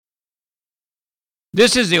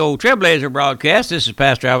This is the Old Trailblazer broadcast. This is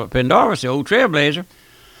Pastor Albert Pendarvis, the Old Trailblazer,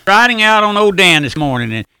 riding out on old Dan this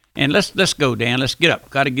morning. And let's go, Dan. Let's get up.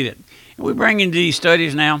 Got to get it. And we bring in these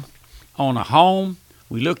studies now on a home.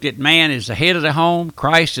 We looked at man as the head of the home.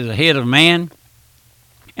 Christ is the head of man.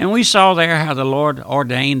 And we saw there how the Lord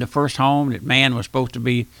ordained the first home, that man was supposed to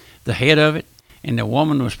be the head of it, and the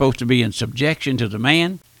woman was supposed to be in subjection to the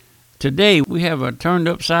man. Today, we have a turned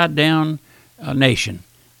upside down nation.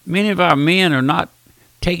 Many of our men are not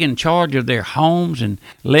taking charge of their homes and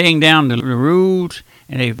laying down the rules,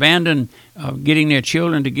 and they abandon getting their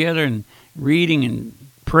children together and reading and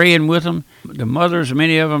praying with them. The mothers,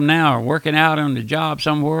 many of them now, are working out on the job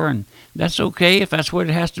somewhere, and that's okay if that's what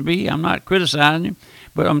it has to be. I'm not criticizing them,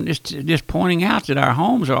 but I'm just pointing out that our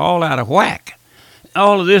homes are all out of whack.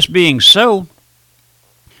 All of this being so,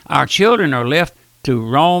 our children are left to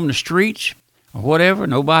roam the streets or whatever,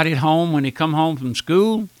 nobody at home when they come home from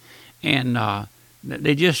school, and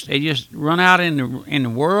they just run out in the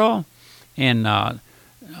world, and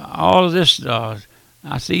all of this.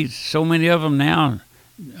 I see so many of them now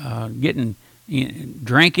getting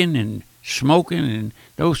drinking and smoking, and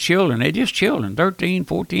those children, they're just children, 13,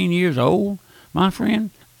 14 years old. My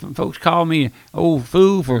friend, folks call me an old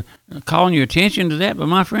fool for calling your attention to that, but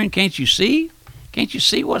my friend, can't you see? Can't you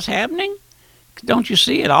see what's happening? Don't you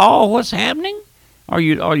see at all what's happening? Are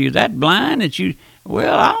you that blind that you?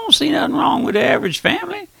 Well, I don't see nothing wrong with the average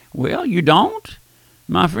family. Well, you don't,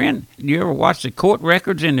 my friend. Do you ever watch the court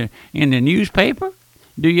records in the newspaper?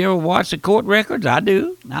 Do you ever watch the court records? I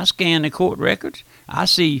do. I scan the court records. I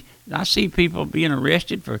see people being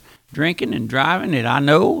arrested for drinking and driving that I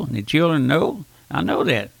know, and the children know. I know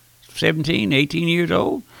that. 17, 18 years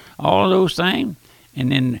old, all of those things.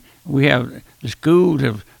 And then we have the schools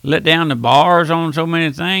have let down the bars on so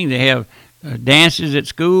many things. They have dances at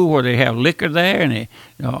school where they have liquor there, and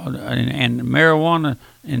and marijuana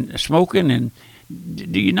and smoking. And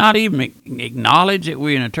do you not even acknowledge that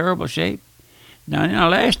we're in a terrible shape? Now, in our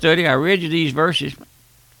last study, I read you these verses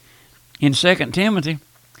in 2 Timothy.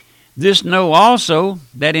 This know also,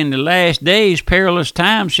 that in the last days perilous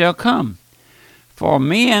times shall come. For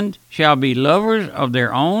men shall be lovers of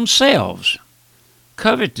their own selves,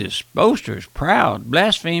 covetous, boasters, proud,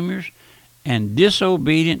 blasphemers, and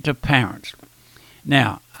disobedient to parents.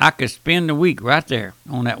 Now, I could spend the week right there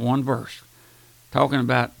on that one verse, talking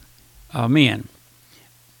about men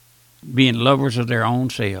being lovers of their own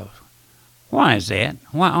selves. Why is that?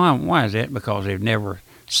 Why is that? Because they've never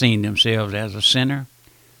seen themselves as a sinner.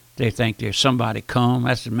 They think there's somebody come.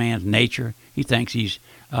 That's the man's nature. He thinks he's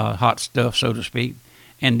hot stuff, so to speak.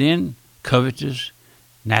 And then covetous,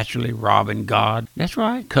 naturally robbing God. That's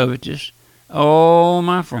right, covetous. Oh,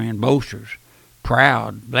 my friend, boasters,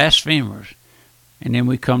 proud, blasphemers. And then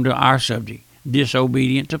we come to our subject,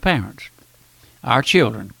 disobedient to parents. Our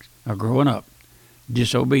children are growing up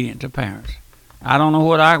disobedient to parents. I don't know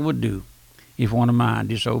what I would do if one of mine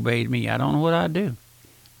disobeyed me. I don't know what I'd do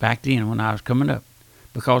back then when I was coming up,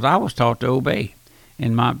 because I was taught to obey.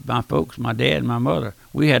 And my folks, my dad and my mother,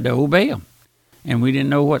 we had to obey them. And we didn't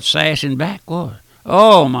know what sassing back was.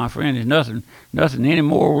 Oh, my friend, there's nothing any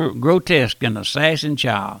more grotesque than a sassing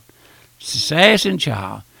child. Sassing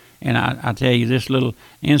child. And I tell you, this little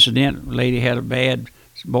incident, a lady had a bad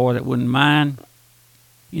boy that wouldn't mind,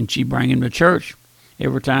 and she'd bring him to church.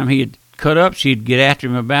 Every time he'd cut up, she'd get after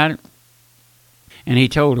him about it. And he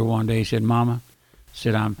told her one day, he said, Mama,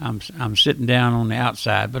 said, I'm sitting down on the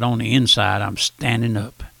outside, but on the inside, I'm standing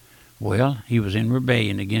up. Well, he was in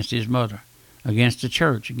rebellion against his mother, against the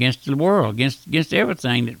church, against the world, against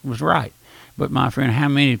everything that was right. But my friend, how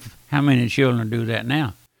many children do that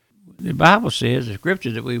now? The Bible says, the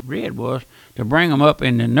scripture that we read was to bring them up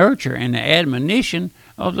in the nurture and the admonition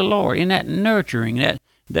of the Lord, in that nurturing,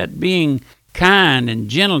 that being kind and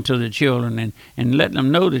gentle to the children, and letting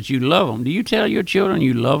them know that you love them. Do you tell your children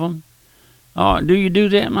you love them? Oh, do you do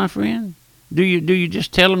that, my friend? Do you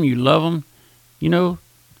just tell them you love them? You know,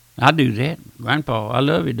 I do that. Grandpa, I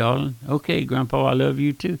love you, darling. Okay, Grandpa, I love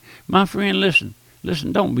you too. My friend, listen,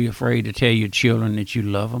 don't be afraid to tell your children that you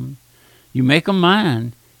love them. You make them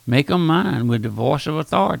mind with the voice of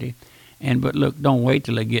authority. But look, don't wait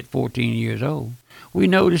till they get 14 years old. We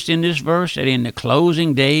noticed in this verse that in the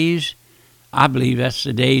closing days, I believe that's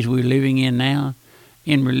the days we're living in now,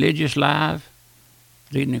 in religious life,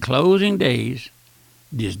 in the closing days,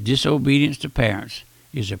 this disobedience to parents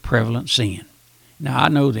is a prevalent sin. Now, I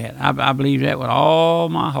know that. I believe that with all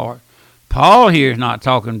my heart. Paul here is not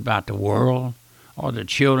talking about the world or the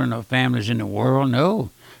children of families in the world. No,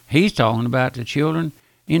 he's talking about the children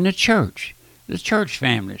in the church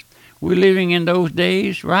families. We're living in those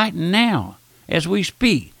days right now as we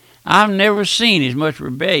speak. I've never seen as much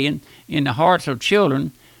rebellion in the hearts of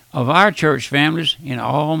children of our church families in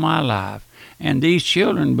all my life. And these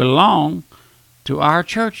children belong to our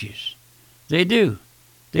churches. They do.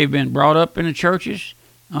 They've been brought up in the churches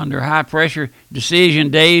under high-pressure decision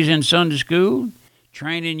days in Sunday school,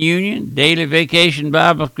 training union, daily vacation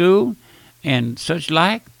Bible school, and such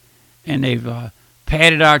like. And they've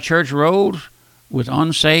padded our church rolls with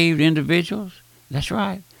unsaved individuals. That's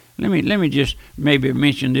right. Let me just maybe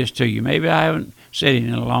mention this to you. Maybe I haven't said it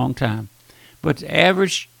in a long time. But the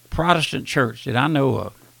average Protestant church that I know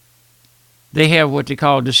of, they have what they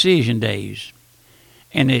call decision days.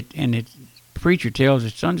 And the preacher tells the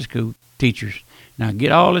Sunday school teachers, now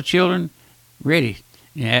get all the children ready.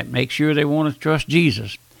 Make sure they want to trust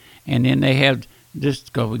Jesus. And then they have this,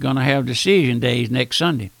 because we're going to have decision days next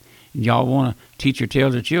Sunday. And y'all want to, teacher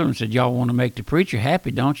tells the children, said, y'all want to make the preacher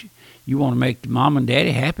happy, don't you? You want to make the mom and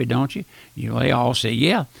daddy happy, don't you? They all say,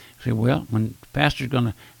 yeah. I say, well, when the pastor's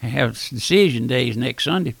going to have decision days next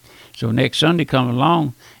Sunday, so next Sunday come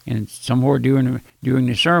along, and somewhere during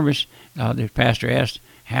the service, the pastor asked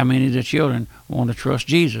how many of the children want to trust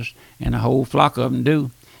Jesus, and a whole flock of them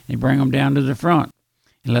do. They bring them down to the front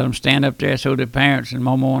and let them stand up there so their parents and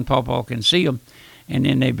Mama and Papa can see them, and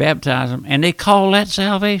then they baptize them, and they call that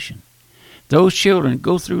salvation. Those children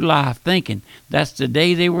go through life thinking that's the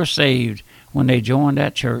day they were saved when they joined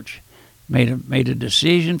that church, made a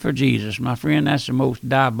decision for Jesus. My friend, that's the most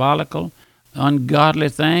diabolical, ungodly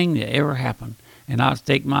thing that ever happened. And I'll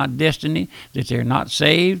stake my destiny that they're not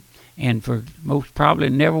saved, and for most probably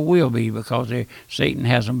never will be, because Satan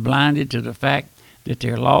has them blinded to the fact that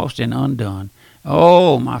they're lost and undone.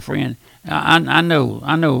 Oh, my friend, I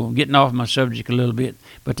know, getting off my subject a little bit,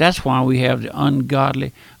 but that's why we have the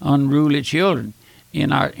ungodly, unruly children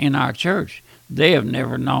in our church. They have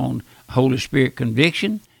never known Holy Spirit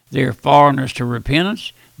conviction. They're foreigners to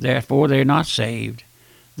repentance. Therefore, they're not saved.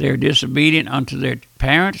 They're disobedient unto their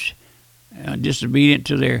parents, disobedient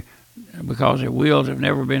to because their wills have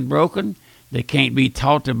never been broken. They can't be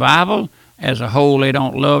taught the Bible. As a whole, they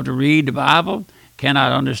don't love to read the Bible,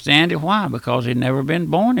 cannot understand it. Why? Because they've never been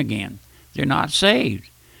born again. They're not saved.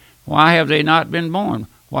 Why have they not been born?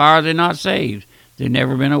 Why are they not saved? They've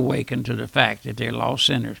never been awakened to the fact that they're lost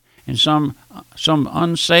sinners. And some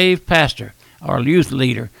unsaved pastor or youth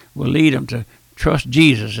leader will lead them to trust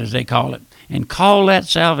Jesus, as they call it, and call that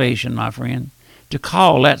salvation, my friend. To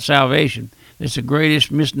call that salvation, that's the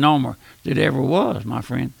greatest misnomer that ever was, my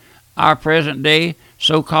friend. Our present day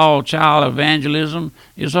so-called child evangelism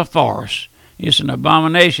is a farce. It's an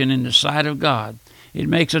abomination in the sight of God. It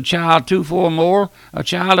makes a child twofold more a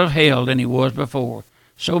child of hell than he was before.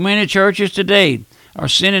 So many churches today are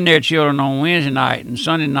sending their children on Wednesday night and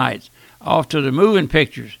Sunday nights off to the moving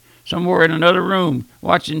pictures, somewhere in another room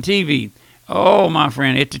watching TV. Oh, my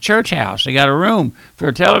friend, at the church house, they got a room for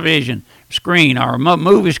a television screen or a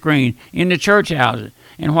movie screen in the church houses.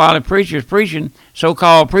 And while the preacher's preaching,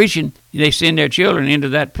 so-called preaching, they send their children into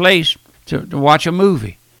that place to watch a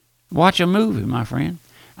movie. Watch a movie, my friend.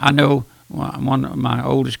 I know my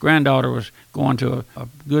oldest granddaughter was going to a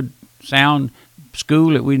good, sound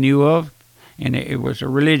school that we knew of, and it was a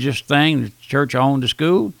religious thing. The church owned the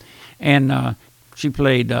school, and she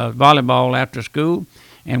played volleyball after school,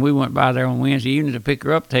 and we went by there on Wednesday evening to pick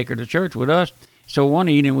her up, take her to church with us. So one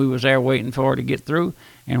evening we was there waiting for her to get through,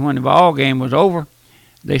 and when the ball game was over,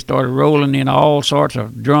 they started rolling in all sorts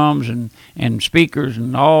of drums and speakers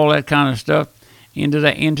and all that kind of stuff into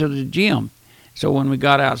the gym. So when we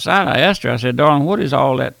got outside, I asked her, I said, darling, what is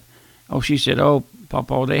all that? Oh, she said, oh,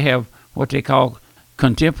 Papa, they have what they call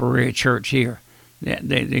contemporary church here.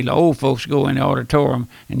 The old folks go in the auditorium,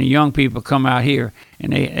 and the young people come out here,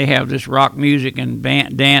 and they have this rock music and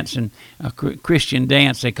dance and Christian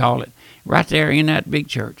dance, they call it, right there in that big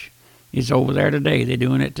church. It's over there today. They're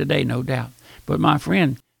doing it today, no doubt. But my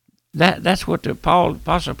friend, that's what the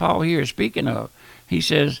Apostle Paul here is speaking of. He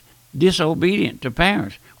says, disobedient to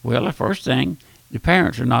parents. Well, the first thing, the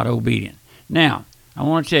parents are not obedient. Now, I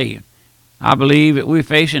want to tell you, I believe that we're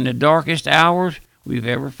facing the darkest hours we've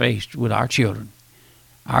ever faced with our children.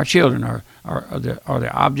 Our children are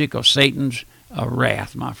the object of Satan's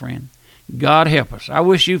wrath, my friend. God help us. I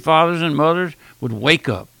wish you fathers and mothers would wake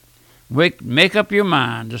up. Make up your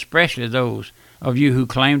minds, especially those of you who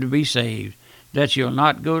claim to be saved, that you'll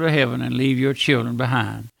not go to heaven and leave your children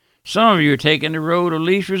behind. Some of you are taking the road of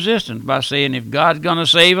least resistance by saying if God's going to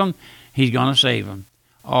save them, he's going to save them.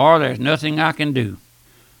 Or there's nothing I can do.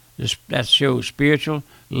 That shows spiritual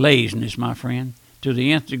laziness, my friend, to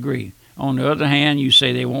the nth degree. On the other hand, you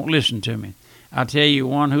say they won't listen to me. I'll tell you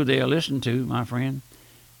one who they'll listen to, my friend.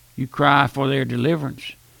 You cry for their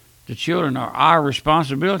deliverance. The children are our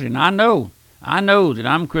responsibility. And I know that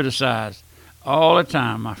I'm criticized all the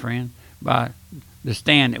time, my friend, by the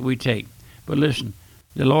stand that we take. But listen,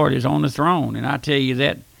 the Lord is on the throne, and I tell you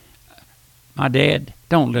that, my dad,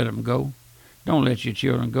 don't let them go. Don't let your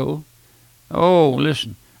children go. Oh,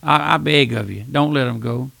 listen, I beg of you, don't let them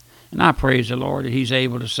go. And I praise the Lord that he's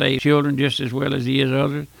able to save children just as well as he is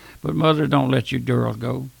others. But mother, don't let your girl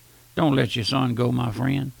go. Don't let your son go, my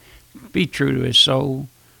friend. Be true to his soul.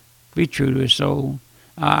 Be true to his soul.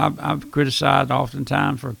 I've criticized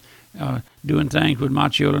oftentimes for doing things with my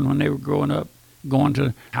children when they were growing up, going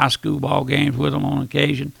to high school ball games with them on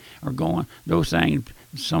occasion, or going those things.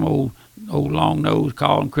 Some old long nose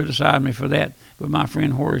called and criticized me for that. But my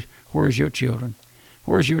friend, where's your children?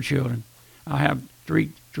 Where's your children? I have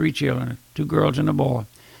three children, 2 girls and a boy.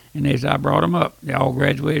 And as I brought them up, they all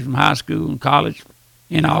graduated from high school and college,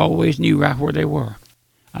 and I always knew right where they were.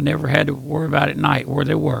 I never had to worry about at night where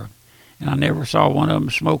they were. And I never saw one of them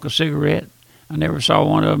smoke a cigarette. I never saw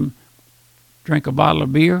one of them drink a bottle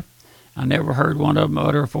of beer. I never heard one of them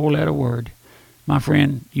utter a 4-letter word. My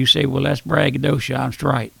friend, you say, well, that's braggadocio. I'm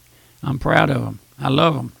straight. I'm proud of them. I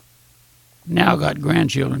love them. Now I've got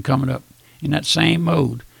grandchildren coming up in that same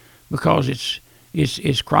mode, because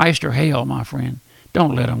it's Christ or hell, my friend.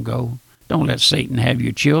 Don't let them go. Don't let Satan have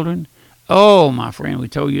your children. Oh, my friend, we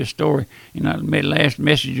told you a story in our last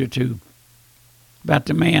message or two about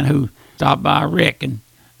the man who stopped by a wreck and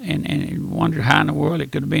wondered how in the world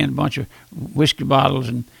it could have been a bunch of whiskey bottles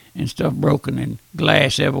and stuff broken and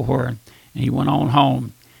glass everywhere. And he went on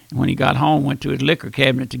home. And when he got home, went to his liquor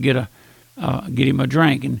cabinet to get him a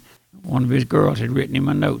drink. And one of his girls had written him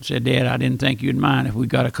a note, said, Dad, I didn't think you'd mind if we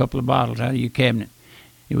got a couple of bottles out of your cabinet.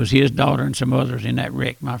 It was his daughter and some others in that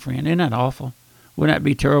wreck, my friend. Isn't that awful? Wouldn't that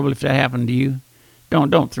be terrible if that happened to you?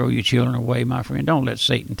 Don't throw your children away, my friend. Don't let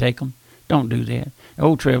Satan take them. Don't do that. The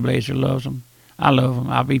old Trailblazer loves them. I love them.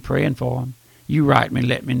 I'll be praying for them. You write me,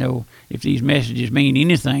 let me know if these messages mean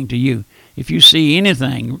anything to you. If you see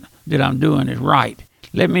anything that I'm doing is right,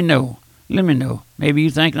 let me know. Let me know. Maybe you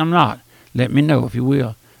think I'm not. Let me know if you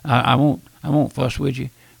will. I won't fuss with you,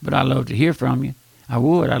 but I love to hear from you. I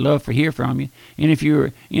would. I love to hear from you. And if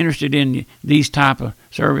you're interested in these type of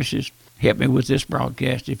services, help me with this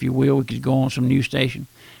broadcast, if you will. We could go on some new station.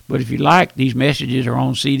 But if you like, these messages are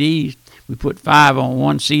on CDs. We put 5 on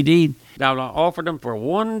one CD. I'll offer them for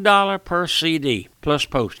 $1 per CD plus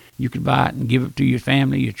post. You could buy it and give it to your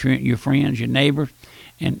family, your friends, your neighbors,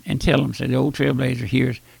 and tell them, say, the old Trailblazer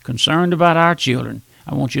here is concerned about our children.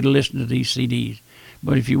 I want you to listen to these CDs.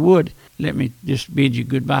 But if you would, let me just bid you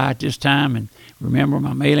goodbye at this time. And remember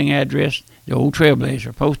my mailing address, the old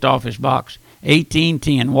Trailblazer, Post Office Box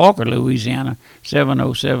 1810, Walker, Louisiana,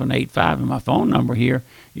 70785. And my phone number here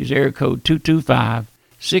is area code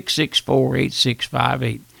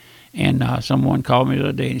 225-664-8658. And someone called me the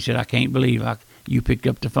other day and he said, I can't believe you picked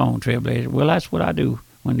up the phone, Trailblazer. Well, that's what I do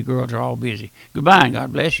when the girls are all busy. Goodbye, and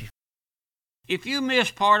God bless you. If you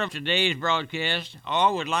missed part of today's broadcast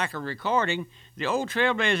or would like a recording, the Old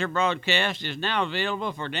Trailblazer broadcast is now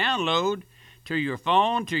available for download to your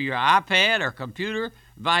phone, to your iPad, or computer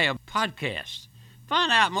via podcast.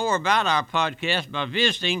 Find out more about our podcast by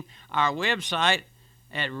visiting our website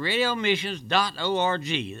at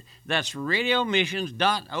radiomissions.org. That's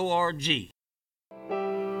radiomissions.org.